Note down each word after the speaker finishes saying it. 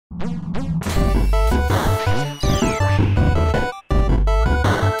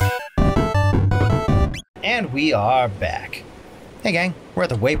And we are back. Hey gang, we're at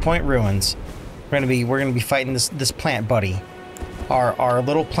the Waypoint Ruins. We're gonna be fighting this plant buddy. Our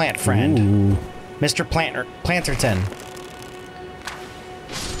little plant friend. Ooh. Mr. Planterton.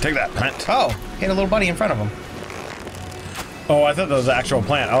 Take that, plant. Oh, he had a little buddy in front of him. Oh, I thought that was an actual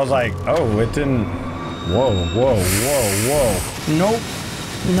plant. I was like, oh, it didn't. Whoa, whoa, whoa, whoa. Nope.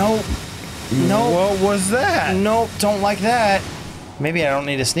 Nope. Nope. What was that? Nope, don't like that. Maybe I don't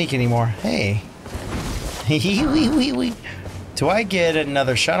need to sneak anymore. Hey. Do I get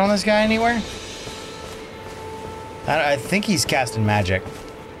another shot on this guy anywhere? I think he's casting magic.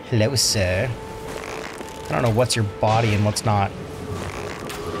 Hello, sir. I don't know what's your body and what's not.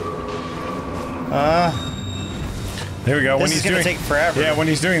 There we go. This is gonna take forever. Yeah, when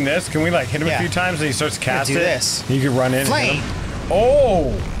he's doing this, can we like hit him a few times and he starts casting? Do this. You can run in. Flame. And hit him.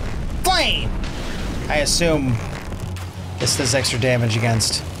 Oh, flame. I assume this does extra damage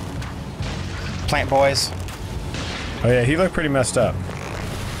against plant boys. Oh yeah, he looked pretty messed up.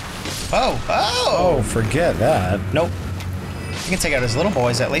 Oh, oh. Oh, forget that. Nope. You can take out his little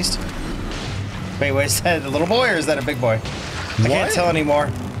boys at least. Wait, is that a little boy or is that a big boy? I can't tell anymore.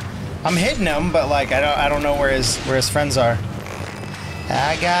 I'm hitting him, but like I don't know where his friends are.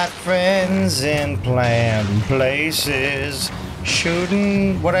 I got friends in plant places,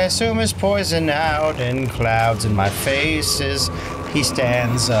 shooting what I assume is poison out in clouds in my faces. He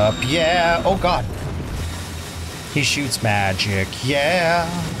stands up, yeah. Oh God. He shoots magic, yeah.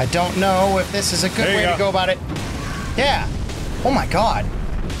 I don't know if this is a good way to go about it. Yeah. Oh my God.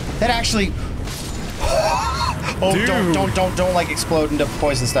 That actually. Oh, dude. don't like explode into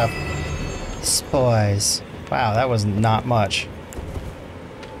poison stuff. Spores. Wow, that was not much.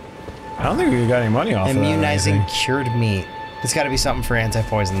 I don't think we got any money off Immunizing of that. cured meat. It's got to be something for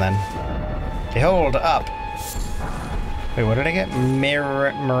anti-poison then. Behold up. Wait, what did I get?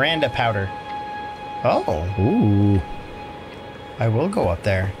 Miranda powder. Oh. Ooh. I will go up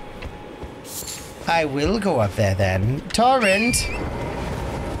there. I will go up there then. Torrent.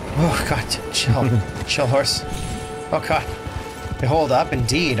 Oh God, chill. Chill, horse. Oh God. Behold up,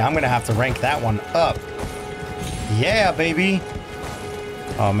 indeed. I'm gonna have to rank that one up. Yeah, baby.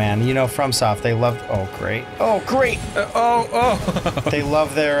 Oh man, you know FromSoft, they love. Oh great. Oh great. Oh. They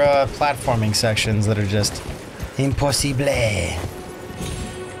love their platforming sections that are just impossible.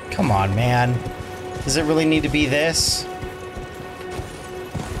 Come on, man. Does it really need to be this?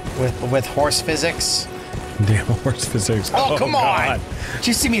 With horse physics? Damn horse physics. Oh come God. on! Did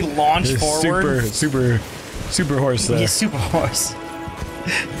you see me launch forward? Super horse there. Yeah, super horse.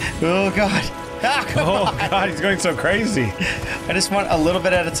 Oh God. Ah, come on. God, he's going so crazy. I just want a little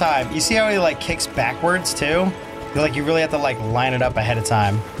bit at a time. You see how he like kicks backwards too? You really have to like line it up ahead of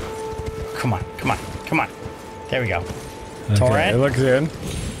time. Come on, come on, come on. There we go. Okay, Torrent. it looks in.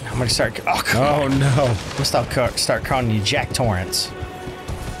 I'm gonna start. Oh come on. Oh no. I'm gonna start calling you Jack Torrance.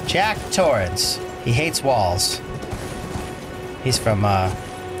 Jack Torrance. He hates walls. He's from oh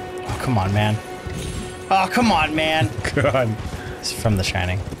come on, man. Oh come on, man. God. He's from The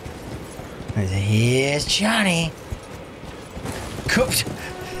Shining. Here's Johnny. Come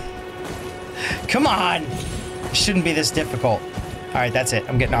on. It shouldn't be this difficult. All right, that's it.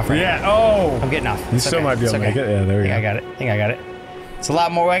 I'm getting off right now. Yeah. Oh. I'm getting off. You It's still okay. might be able to make it. Yeah, there we go. I got it. I think I got it. It's a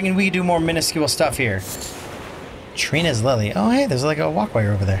lot more. We can do more minuscule stuff here. Trina's Lily. Oh, hey, there's like a walkway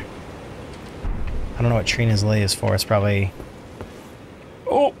over there. I don't know what Trina's Lily is for. It's probably...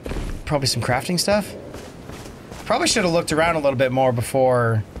 Oh, probably some crafting stuff. Probably should have looked around a little bit more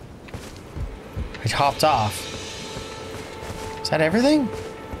before I hopped off. Is that everything?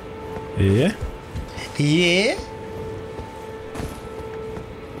 Yeah. Yeah?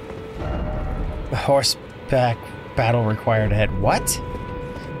 Horseback battle required ahead. What?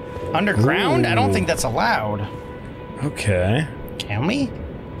 Underground? Ooh. I don't think that's allowed. Okay. Can we?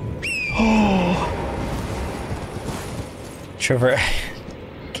 Oh. Trevor.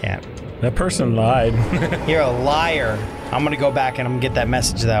 Can't. That person lied. You're a liar. I'm gonna go back and I'm gonna get that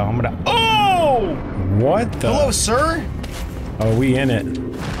message though. I'm gonna. Oh! What the? Hello, sir? Oh, we in it.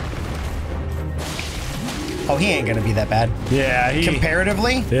 Oh, he ain't gonna be that bad. Yeah, he.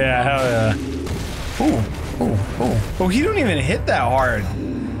 Comparatively? Yeah, hell yeah. Ooh. Ooh. Ooh. Oh, he don't even hit that hard.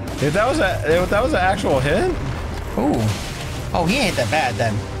 If that was an actual hit? Ooh. Oh, he ain't that bad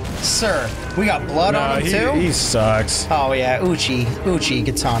then. Sir, we got blood on him too? He sucks. Oh yeah, Uchi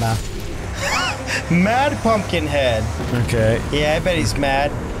Katana. Mad Pumpkinhead. Okay. Yeah, I bet he's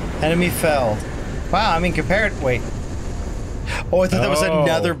mad. Enemy felled. Wow, I mean, wait. Oh, I thought that was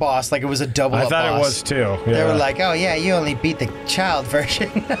another boss. Like it was a double up boss. I thought it was too. Yeah. They were like, oh yeah, you only beat the child version.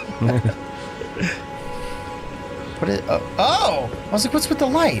 What is? Oh! I was like, what's with the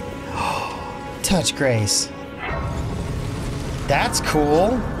light? Touch Grace. That's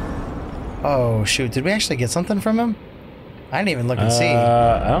cool. Oh shoot! Did we actually get something from him? I didn't even look and see.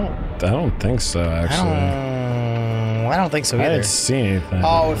 I don't think so. Actually, I don't think so either. I didn't see anything.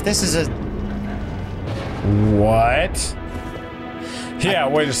 Oh, if this is a what? Yeah,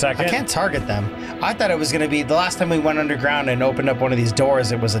 wait a second. I can't target them. I thought it was going to be the last time we went underground and opened up one of these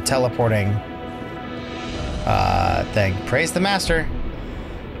doors. It was a teleporting thing. Praise the master.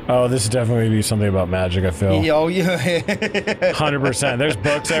 Oh, this is definitely be something about magic. I feel. Oh yeah. 100%. There's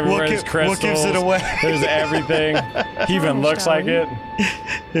books everywhere. There's crystals. What gives it away? There's everything. He even looks like it.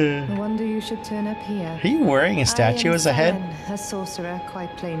 No wonder you should turn up here. Are you wearing a statue as a head? A sorcerer,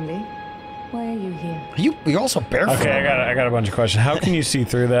 quite plainly. Why are you here? You're also barefoot. Okay, I got a bunch of questions. How can you see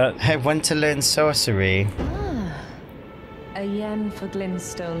through that? I went to learn sorcery. A yen for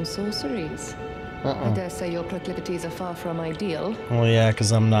glintstone sorceries. I dare say your proclivities are far from ideal. Well, yeah,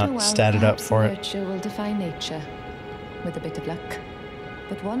 because I'm not statted up for it. Nurture will defy nature, with a bit of luck.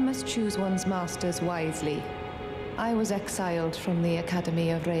 But one must choose one's masters wisely. I was exiled from the Academy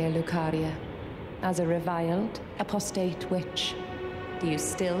of Rea Lucaria as a reviled, apostate witch. Do you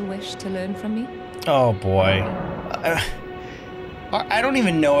still wish to learn from me? Oh boy. I don't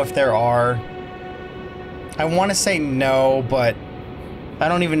even know if there are. I want to say no, but I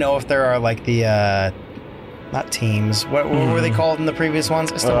don't even know if there are like the not teams. What were they called in the previous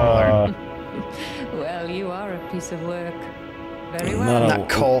ones? I still want to learn. Well, you are a piece of work. Very well. Not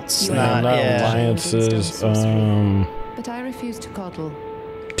cults, not alliances. But I refuse to coddle.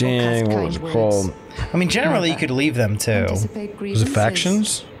 Dang, what was it called? I mean, generally you could leave them too. Was it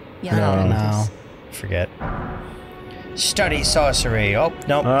factions? Yeah, No. Forget. Study sorcery. Oh,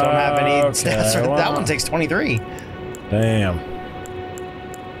 nope, don't have any. Okay, that one takes 23. Damn.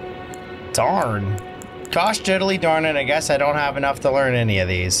 Darn. Gosh diddly darn it, I guess I don't have enough to learn any of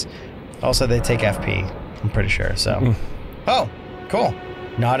these. Also, they take FP, I'm pretty sure, so. Oh, cool.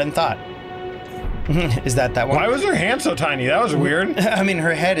 Not in thought. Is that one? Why was her hand so tiny? That was weird. I mean,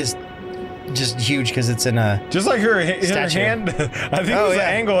 her head is just huge because it's in a just like her statue. hand. I think it was the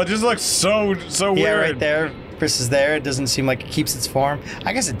angle. It just looks so weird. Yeah, right there versus there. It doesn't seem like it keeps its form.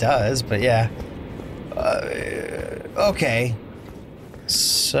 I guess it does, but yeah. Okay.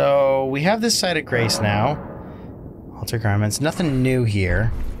 So we have this side of Grace now. Altar garments. Nothing new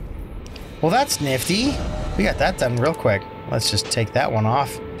here. Well, that's nifty. We got that done real quick. Let's just take that one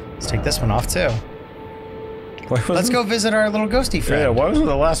off. Let's take this one off too. Let's go visit our little ghosty friend. Yeah, why wasn't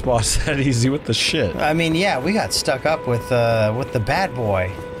the last boss that easy with the shit? I mean, yeah, we got stuck up with the bad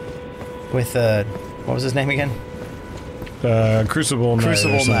boy. With what was his name again? Crucible Knight.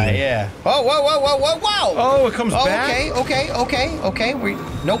 Crucible Knight, yeah. Oh, whoa, whoa, whoa, whoa, whoa! Oh, it comes back. Okay.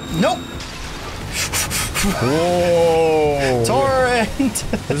 Nope. Whoa! Torrent.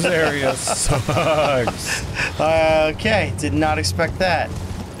 This area sucks. Okay, did not expect that.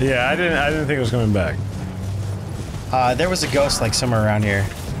 Yeah, I didn't think it was coming back. There was a ghost like somewhere around here.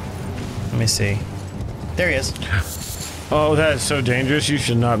 Let me see. There he is. Oh, that is so dangerous. You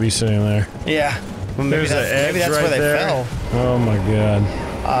should not be sitting there. Yeah. Well, maybe that's right where they fell. Oh my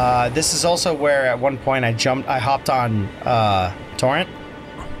god. This is also where at one point I hopped on Torrent,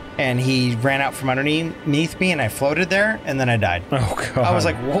 and he ran out from underneath me, and I floated there, and then I died. Oh god. I was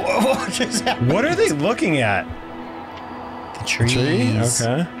like, what just happened? What are they looking at? The trees. The tree?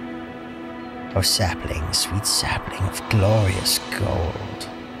 Okay. Oh, sapling, sweet sapling of glorious gold.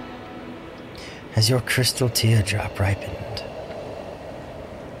 Has your crystal teardrop ripened?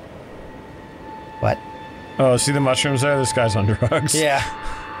 What? Oh, see the mushrooms there? This guy's on drugs. Yeah.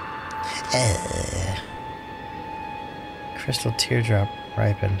 Crystal teardrop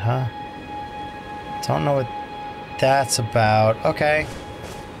ripened, huh? Don't know what that's about. Okay.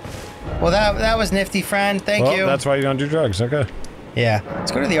 Well, that was nifty, friend. Thank you. That's why you don't do drugs. Okay. Yeah.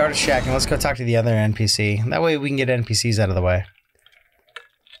 Let's go to the artist shack and let's go talk to the other NPC. That way we can get NPCs out of the way.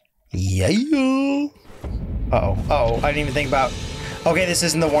 Yeah. Uh-oh. Uh-oh. I didn't even think about... Okay, this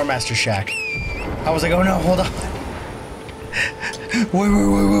isn't the War Master shack. I was like, oh no, hold on.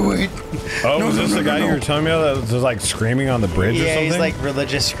 Wait. Oh, no, was this the guy you were telling me about that was like screaming on the bridge or something? Yeah, he's like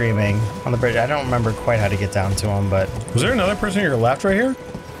religious screaming on the bridge. I don't remember quite how to get down to him, but... Was there another person to your left right here?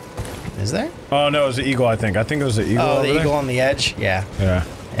 Is there? Oh, no, it was the eagle, I think. I think it was the eagle over the there. eagle on the edge? Yeah.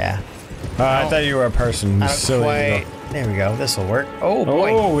 Yeah. I thought you were a person. Silly eagle. There we go. This will work. Oh,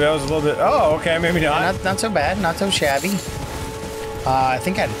 boy. Oh, that was a little bit... Oh, okay, maybe not. Yeah, not so bad. Not so shabby. I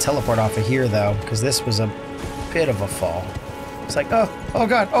think I had to teleport off of here, though, because this was a bit of a fall. It's like, oh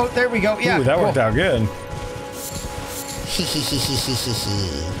god, oh, there we go. Yeah, Ooh, that worked out good.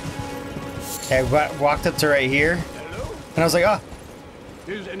 I walked up to right here, and I was like, oh.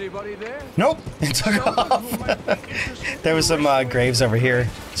 Is anybody there? Nope, it took off. There was some graves over here,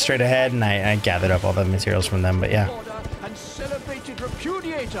 straight ahead, and I gathered up all the materials from them, but yeah. And celebrated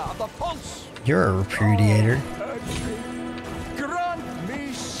repudiator of the false. You're a repudiator. Grant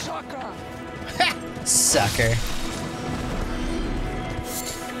me succor. Sucker.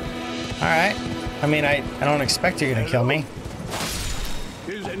 Alright. I mean, I don't expect you're gonna kill me.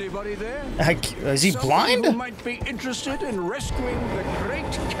 Is anybody there? Is he blind? Who might be interested in rescuing the great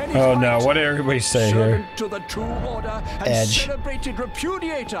Kenneth Oh no, Haight, what did everybody say here? servant to the true order and Edge. celebrated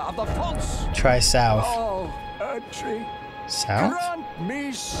repudiator of the false. Try south. Oh, Erdtree. South? Grant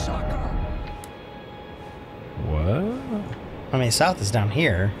me succor. What? I mean, south is down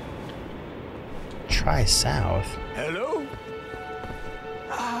here. Try south. Hello?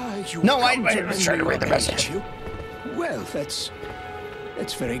 Ah, you No, I come was trying to read the me, message. have you? Well, that's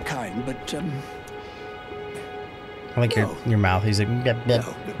very kind, but I like your mouth. He's like, no,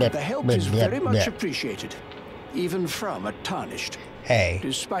 the help is very much appreciated, even from a Tarnished. Hey.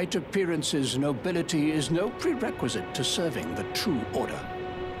 Despite appearances, nobility is no prerequisite to serving the true order.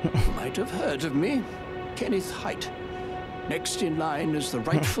 You might have heard of me, Kenneth Haight. Next in line is the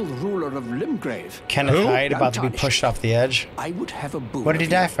rightful ruler of Limgrave. Kenneth Haight about to be Tarnished. pushed off the edge. I would have a boon. What did he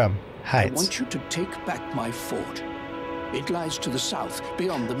of die you. from? I Heights. want you to take back my fort. It lies to the south,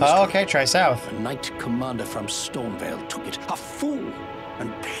 beyond the Oh, Mistwood. okay, try south. A knight commander from Stormvale took it. A fool,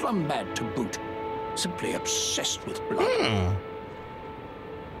 and plumb mad to boot. Simply obsessed with blood.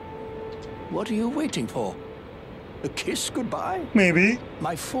 What are you waiting for? A kiss goodbye? Maybe.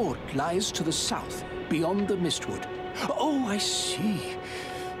 My fort lies to the south, beyond the Mistwood. Oh, I see.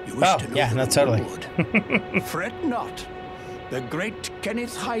 You wish Oh, to know yeah, the no, totally. reward. Fret not. The great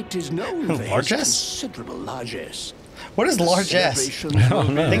Kenneth Haight is known for his Largesse? considerable largesse. What is largesse? Celebrations will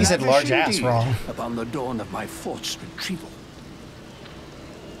be I think he said lavish large ass indeed wrong. upon the dawn of my fort's retrieval.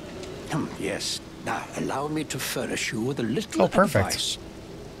 Yes. Now, allow me to furnish you with a little perfect. advice.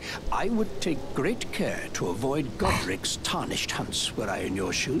 I would take great care to avoid Godric's Tarnished hunts were I in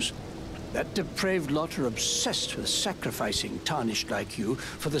your shoes. That depraved lot are obsessed with sacrificing Tarnished like you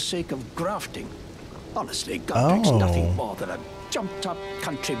for the sake of grafting. Honestly, Godric's nothing more than a jumped-up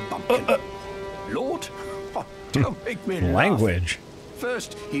country bumpkin. Lord? Oh, don't make me laugh. Language.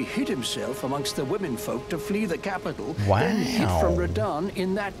 First, he hid himself amongst the womenfolk to flee the capital. Wow. Then hid from Radahn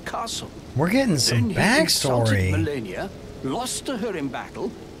in that castle. We're getting some Then he insulted backstory. Melania, lost to her in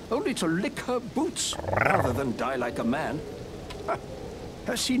battle, only to lick her boots rather than die like a man.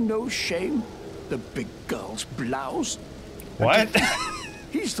 Has he no shame? The big girl's blouse. What?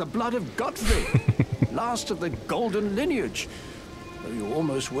 He's the blood of Godfrey, last of the golden lineage. Though you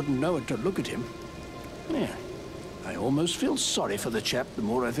almost wouldn't know it to look at him. Yeah, I almost feel sorry for the chap the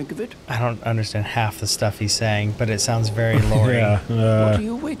more I think of it. I don't understand half the stuff he's saying, but it sounds very Lori. Yeah. What are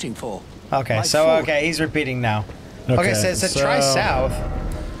you waiting for? Okay, My so fort. okay, he's repeating now. Okay, so try south.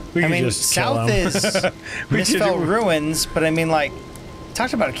 We I could mean, just kill south him. is We could Mistfell do- Ruins, but I mean, like,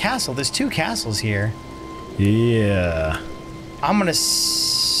 talked about a castle. There's two castles here. Yeah. I'm gonna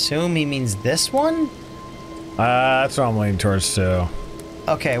assume he means this one. That's what I'm leaning towards too.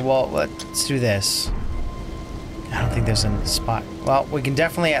 Okay, well, let's do this. I don't think there's a spot. Well, we can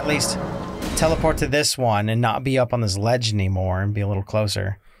definitely at least teleport to this one and not be up on this ledge anymore and be a little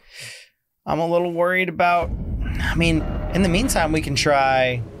closer. I'm a little worried about... I mean, in the meantime, we can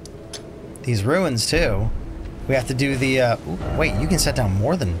try these ruins, too. We have to do the... ooh, wait, you can set down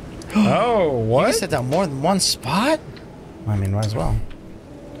more than... Oh, You what? can set down more than one spot? I mean, might as well.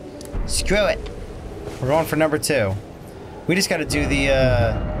 Screw it. We're going for number 2. We just got to do the...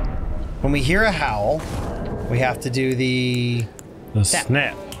 when we hear a howl, we have to do the... The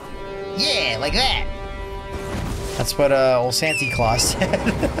snap. Yeah, like that. That's what old Santa Claus said.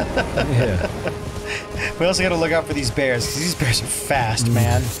 Yeah. We also got to look out for these bears, 'cause these bears are fast,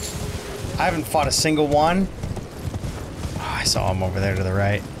 man. I haven't fought a single one. Oh, I saw them over there to the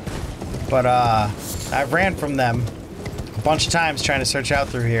right. But I ran from them a bunch of times trying to search out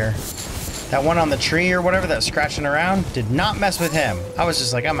through here. That one on the tree or whatever that was scratching around did not mess with him. I was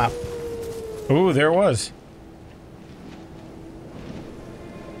just like, I'm out. Ooh, there it was.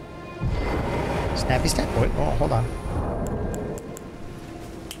 Snappy snap. Wait, oh, hold on.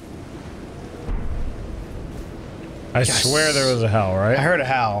 I swear there was a hell, right? I heard a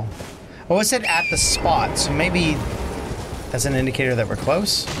howl. Oh, it said at the spot, so maybe that's an indicator that we're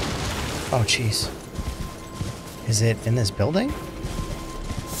close. Oh, jeez. Is it in this building?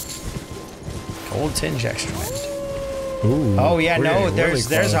 Gold tinge extra wind. Ooh, Oh yeah, we're no, getting really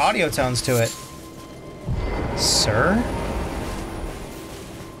there's close. audio tones to it. Sir?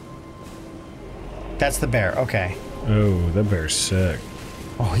 That's the bear, okay. Oh, that bear's sick.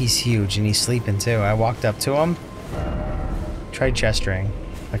 Oh, he's huge and he's sleeping too. I walked up to him. Tried gesturing.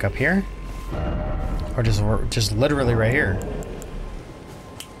 Like up here? Or just literally right here.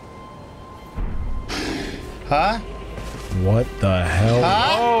 Huh? What the hell?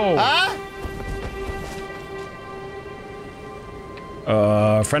 Huh? Oh! Huh?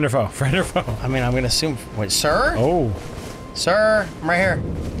 Friend or foe? Friend or foe? I mean, I'm gonna assume. Wait, sir? Oh. Sir, I'm right here.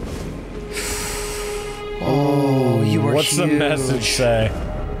 Oh, you were What's the huge. message say?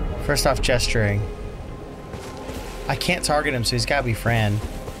 First off, gesturing. I can't target him, so he's gotta be Fran.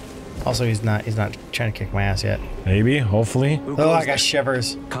 Also, he's not trying to kick my ass yet. Maybe, hopefully. Oh, I got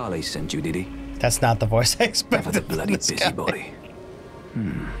shivers. Carly sent you, did he? That's not the voice I Never expected. the bloody from this guy. busybody.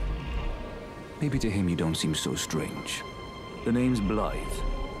 Maybe to him you don't seem so strange. The name's Blaidd.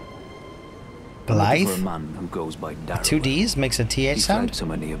 I'm looking for a Blaidd? man who goes by Darriwil. Two D's makes a TH He's sound? fled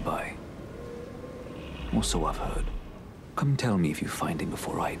somewhere nearby. Or so I've heard. Come tell me if you find him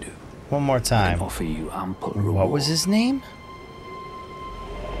before I do. One more I can time. offer you ample reward. What was his name?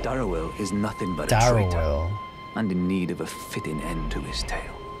 Darriwil is nothing but a traitor, Darriwil. and in need of a fitting end to his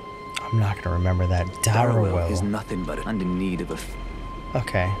tale. I'm not gonna remember that. Darriwil is Darriwil. nothing but and in need of a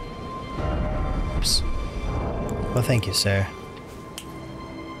Okay. Oops. Well, thank you, sir.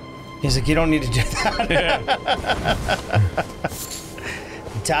 He's like, you don't need to do that.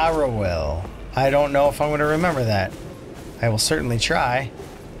 Darriwil. I don't know if I'm gonna remember that. I will certainly try.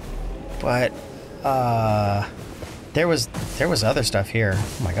 But there was other stuff here.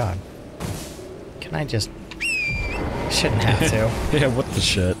 Oh my god. Can I just shouldn't have to. Yeah, what the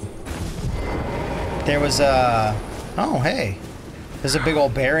shit? There was oh hey. There's a big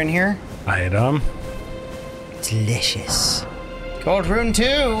old bear in here. Item. Delicious. Gold rune 2.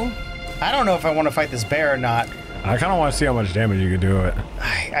 I don't know if I want to fight this bear or not. I kind of want to see how much damage you could do it.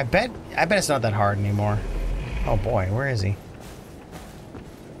 I bet it's not that hard anymore. Oh boy, where is he?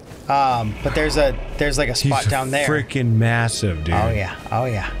 But there's like a spot He's down there. Freaking massive, dude. Oh yeah. Oh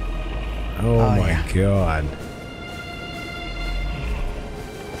yeah. Oh, my yeah. god.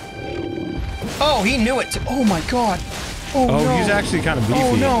 Oh, he knew it. Oh my god. Oh, Oh, no. he's actually kind of beefy.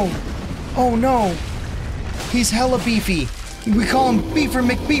 Oh no. Oh no. He's hella beefy. We call him Beefer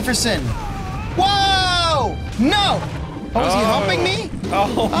McBeeferson. Whoa! No! Oh, is he humping me?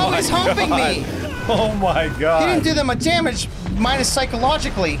 Oh, He's humping me. Oh my god. He didn't do that much damage, minus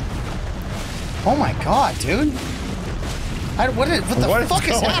psychologically. Oh my god, dude. What the fuck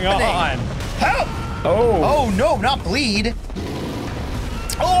is going happening? on? Help! Oh. Oh no, not Blaidd.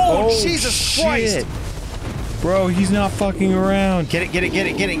 Oh, Jesus shit. Christ. Bro, he's not fucking around. Get it, get it, get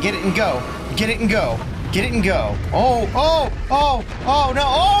it, get it, get it and go. Get it and go. Get it and go. Oh, oh, oh, oh, no,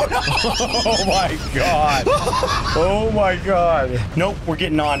 oh, no. Oh my god. Oh my god. Nope, we're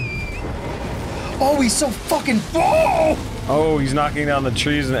getting on. Oh, he's so fucking. Oh! Oh, he's knocking down the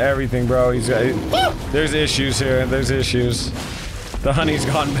trees and everything, bro. He's got. There's issues here. There's issues. The honey's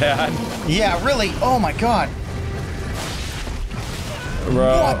gone bad. Yeah, really. Oh my god.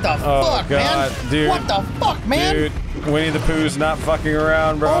 Bro. What the fuck, god, man? Dude. What the fuck, man? Dude, Winnie the Pooh's not fucking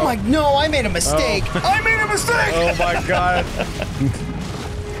around, bro. Oh my, no, I made a mistake. Oh. I made a mistake. Oh my god.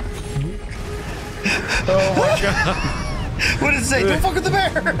 Oh my god. What did it say? Don't fuck with the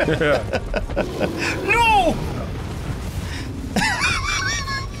bear. No.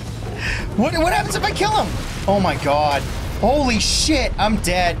 What happens if I kill him? Oh my god. Holy shit, I'm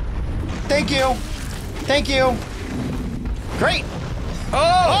dead. Thank you. Thank you. Great.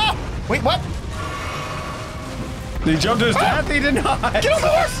 Oh! Wait, what? He jumped to his death? He did not. Get on the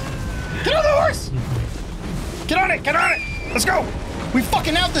horse! Get on the horse! Get on it! Get on it! Let's go! We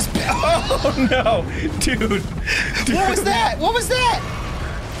fucking out this. Oh no, dude. What was that? What was that?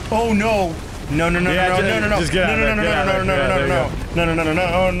 Oh no! No! No! No! Yeah, No! No! No! No! just get out of No! there, No! get out No! of No! there, No! there No! you No! No! No!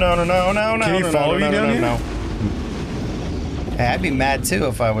 No! No! No! No! No! No! Can he follow you down here? No! Hey, I'd be mad too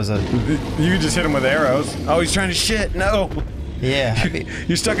if I was a. You could just hit him with arrows. Oh, he's trying to shit. No. Yeah. I'd be...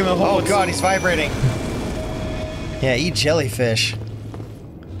 You're stuck in the hole. Oh god, he's vibrating. Yeah, eat jellyfish.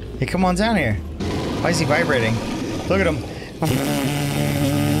 Hey, come on down here. Why is he vibrating? Look at him.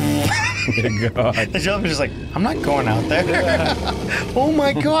 God. The jellyfish is like, I'm not going out there. Oh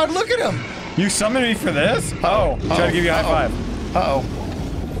my god, look at him. You summoned me for this? Oh, try to give you a high five. Uh-oh.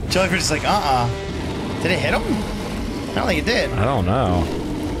 Jellyfish is like, Did it hit him? I don't think it did. I don't know.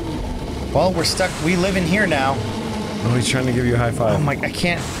 Well, we're stuck. We live in here now. Oh, he's trying to give you a high five. Oh my, I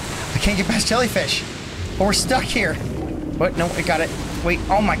can't get past jellyfish. Oh, we're stuck here. What? No, I got it. Wait,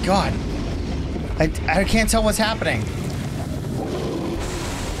 oh my god. I can't tell what's happening.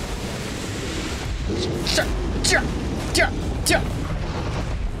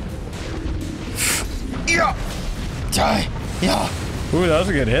 Yeah. Ooh, that was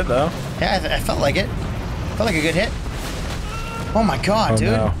a good hit, though. Yeah, I felt like it. Felt like a good hit. Oh my god,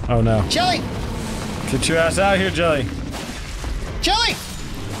 dude. No. Oh no. Jelly! Get your ass out of here, Jelly. Jelly!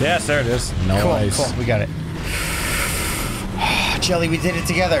 Yes, there it is. Nice. Cool, we got it. Jelly, we did it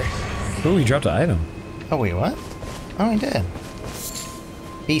together. Ooh, he dropped an item. Oh, wait, what? Oh, he did.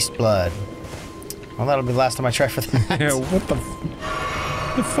 Beast blood. Well, that'll be the last time I try for that. Yeah, what the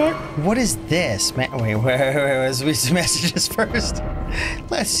fuck? What is this, man? Wait, let's read some messages first.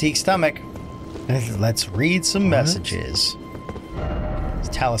 Let's seek stomach. Let's read some messages. It's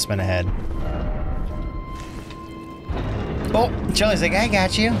talisman ahead. Oh, Jelly's like, I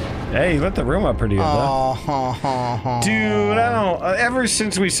got you. Hey, you lit the room up pretty good, though. Oh, Dude, I don't... ever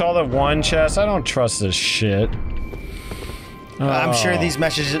since we saw the one chest, I don't trust this shit. I'm sure these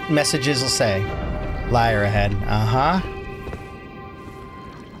messages will say, liar ahead. Uh-huh.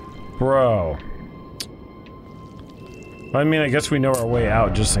 Bro. I mean, I guess we know our way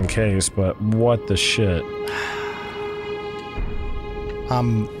out just in case, but what the shit?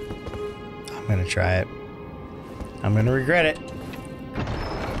 I'm gonna try it. I'm gonna regret it.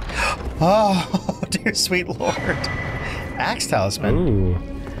 Oh, dear sweet lord. Axe Talisman. Ooh.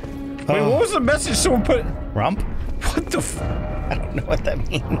 Wait, what was the message someone put? Rump? What the f... I don't know what that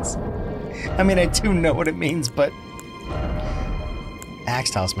means. I mean, I do know what it means, but... Axe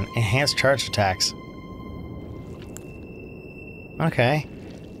Talisman. Enhanced charge attacks. Okay.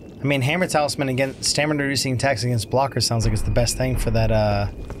 I mean, Hammer Talisman against stamina reducing attacks against blockers sounds like it's the best thing for that,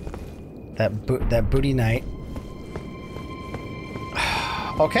 that booty knight.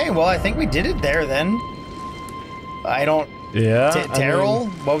 Okay, well, I think we did it there then. I don't... Yeah. Darriwil?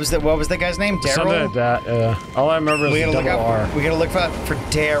 What was the guy's name? Darriwil? Something like that, yeah. All I remember is the double R. We gotta look for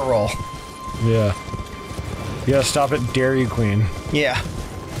Darriwil. Yeah. You gotta stop at Dairy Queen. Yeah.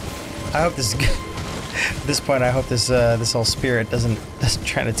 I hope this... At this point, I hope this this whole spirit doesn't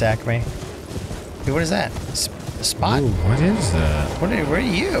try to attack me. Hey, what is that? A spot? Ooh, what is that? Where are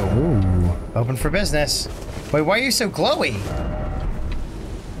you? Ooh. Open for business. Wait, why are you so glowy?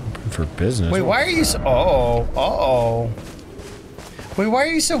 Open for business? Wait, why are you so... Uh-oh. Wait, why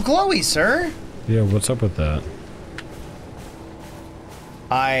are you so glowy, sir? Yeah, what's up with that?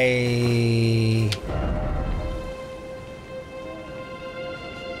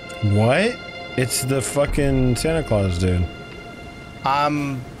 What? It's the fucking Santa Claus dude. I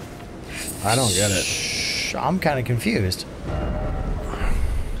don't get it. I'm kind of confused.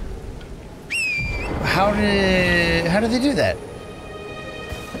 How did they do that?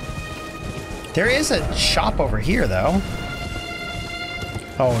 There is a shop over here, though.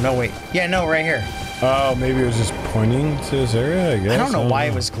 Oh, no, wait. Yeah, no, right here. Oh, maybe it was just pointing to this area, I guess. I don't know why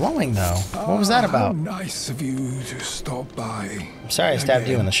it was glowing, though. What was that about? How nice of you to stop by. I'm sorry I stabbed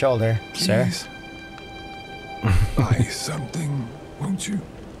you in the shoulder, sir. Buy something, won't you?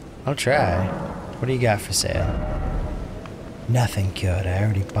 I'll try. What do you got for sale? Nothing good. I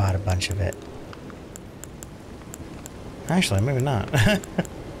already bought a bunch of it. Actually, maybe not.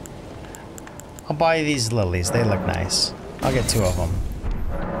 I'll buy you these lilies. They look nice. I'll get 2 of them.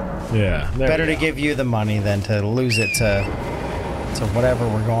 Yeah. Better to give you the money than to lose it to whatever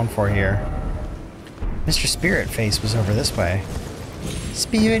we're going for here. Mr. Spirit Face was over this way.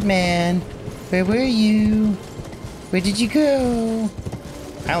 Spirit Man, where were you? Where did you go?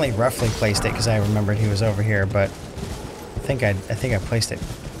 I only roughly placed it because I remembered he was over here, but I think I placed it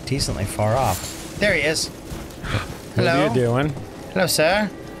decently far off. There he is. Hello. What are you doing? Hello, sir.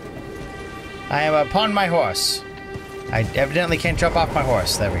 I am upon my horse. I evidently can't jump off my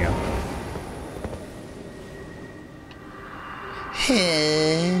horse. There we go.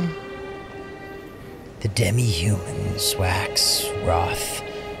 The demi-humans wax wroth.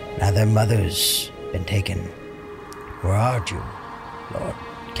 Now their mother's been taken. Where are you, Lord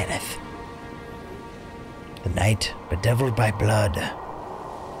Kenneth? The night bedeviled by blood.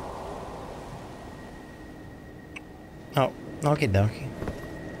 Oh, okie dokie.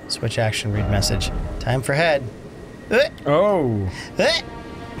 Switch action, read message. Time for head. Oh.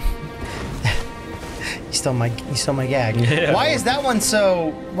 You stole my gag. Yeah. Why is that one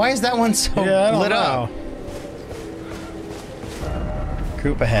so lit up?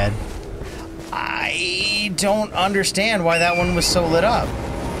 Group ahead. I don't understand why that one was so lit up.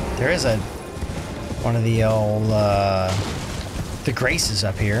 There is one of the old the Graces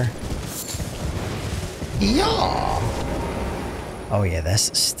up here. Yeah. Oh yeah, that's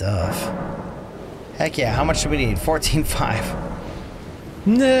the stuff. Heck yeah, how much do we need? 14.5.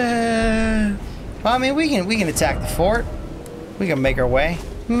 Nah. Well, I mean, we can attack the fort. We can make our way.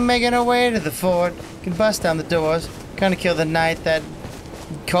 Making our way to the fort. Can bust down the doors. Gonna kill the knight that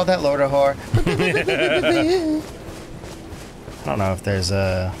called that Lord a whore. I don't know if there's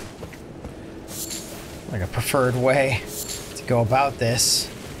a preferred way to go about this.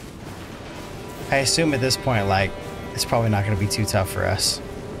 I assume at this point, like, it's probably not going to be too tough for us.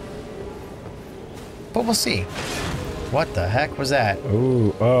 But we'll see. What the heck was that?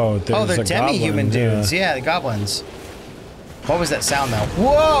 Ooh, oh, they're demi-human dudes. Yeah, the goblins. What was that sound, though?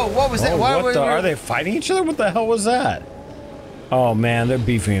 Whoa, what was that? What the? Are they fighting each other? What the hell was that? Oh, man, they're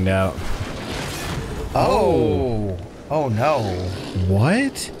beefing it out. Oh. Oh, no.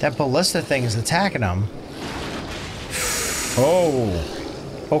 What? That ballista thing is attacking them. Oh.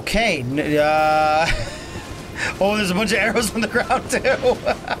 Okay. Oh, there's a bunch of arrows from the ground, too.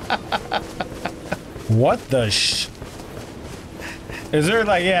 What the Is there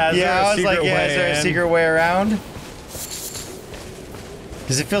like, is there a secret way around?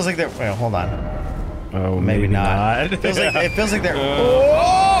 Because it feels like they're... Wait, hold on. Oh, maybe not. It feels like they're...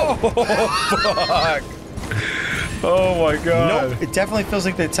 Oh, fuck. Oh, my God. Nope. It definitely feels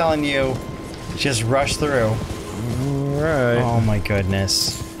like they're telling you, just rush through. Right. Oh, my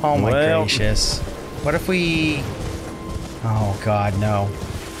goodness. Oh, my gracious. What if we... Oh, God, no.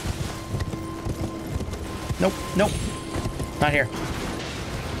 Nope, nope. Not here.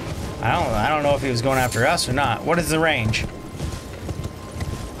 I don't know if he was going after us or not. What is the range?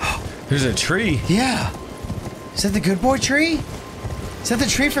 There's a tree. Yeah. Is that the good boy tree? Is that the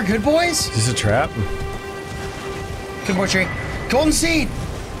tree for good boys? Is this a trap? Good boy tree. Golden seed.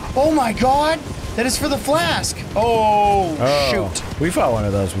 Oh my God. That is for the flask. Oh, shoot. We fought one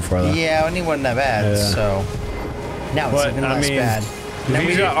of those before, though. Yeah, and he wasn't that bad, so... Now it's even less bad. If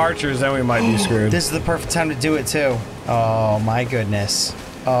we got archers, then we might be screwed. This is the perfect time to do it, too. Oh, my goodness.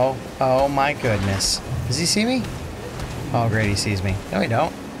 Oh my goodness. Does he see me? Oh, great, he sees me. No, he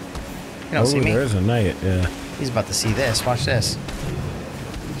don't. You don't see me. There's a knight, yeah. He's about to see this. Watch this.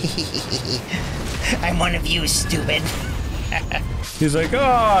 I'm one of you, stupid. He's like, oh,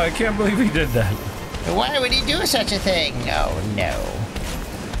 I can't believe he did that. Why would he do such a thing? Oh, no.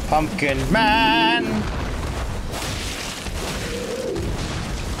 Pumpkin Man.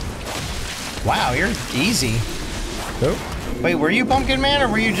 Wow, you're easy. Oh. Wait, were you Pumpkin Man, or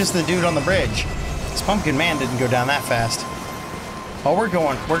were you just the dude on the bridge? This Pumpkin Man didn't go down that fast. Oh, we're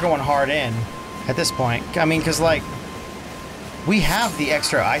going hard in at this point. I mean, because, like, we have the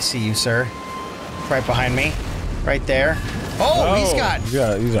extra I see you, sir. Right behind me. Right there. Oh, he's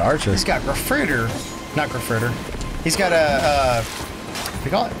an archer. He's got Grafruiter. Not Grafruiter. He's got a, what do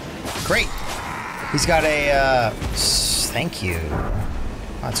you call it? Great. He's got a, thank you.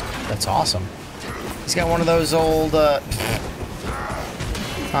 That's awesome. He's got one of those old,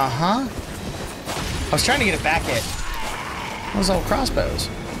 uh-huh. I was trying to get it back at those old crossbows.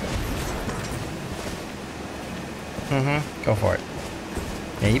 Mm-hmm. Go for it.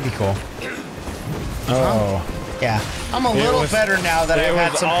 Yeah, you'd be cool. Oh. Yeah. I'm a little better now that I've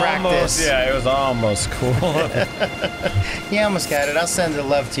had some practice. Yeah, it was almost cool. You almost got it. I'll send the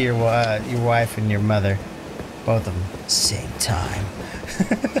love to your wife and your mother. Both of them. Same time.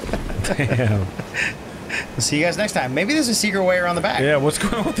 Damn. We'll see you guys next time. Maybe there's a secret way around the back. Yeah, what's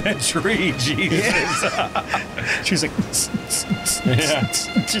going on with that tree? Jesus. Yeah. She's like...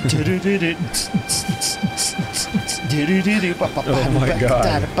 Oh my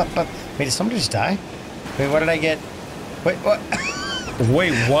God. Wait, did somebody just die? Wait, what did I get? Wait, what?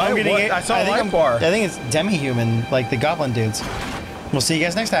 Wait, what? I saw a life bar. I think it's demi-human, like the goblin dudes. We'll see you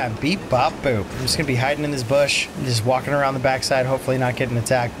guys next time. Beep, bop, boop. I'm just going to be hiding in this bush, just walking around the backside, hopefully not getting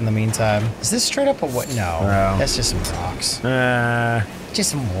attacked in the meantime. Is this straight up a what? No. That's just some rocks. Just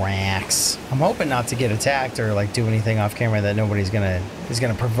some rocks. I'm hoping not to get attacked or like do anything off camera that nobody's gonna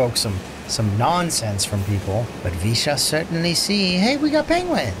provoke some nonsense from people. But we shall certainly see. Hey, we got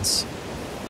penguins.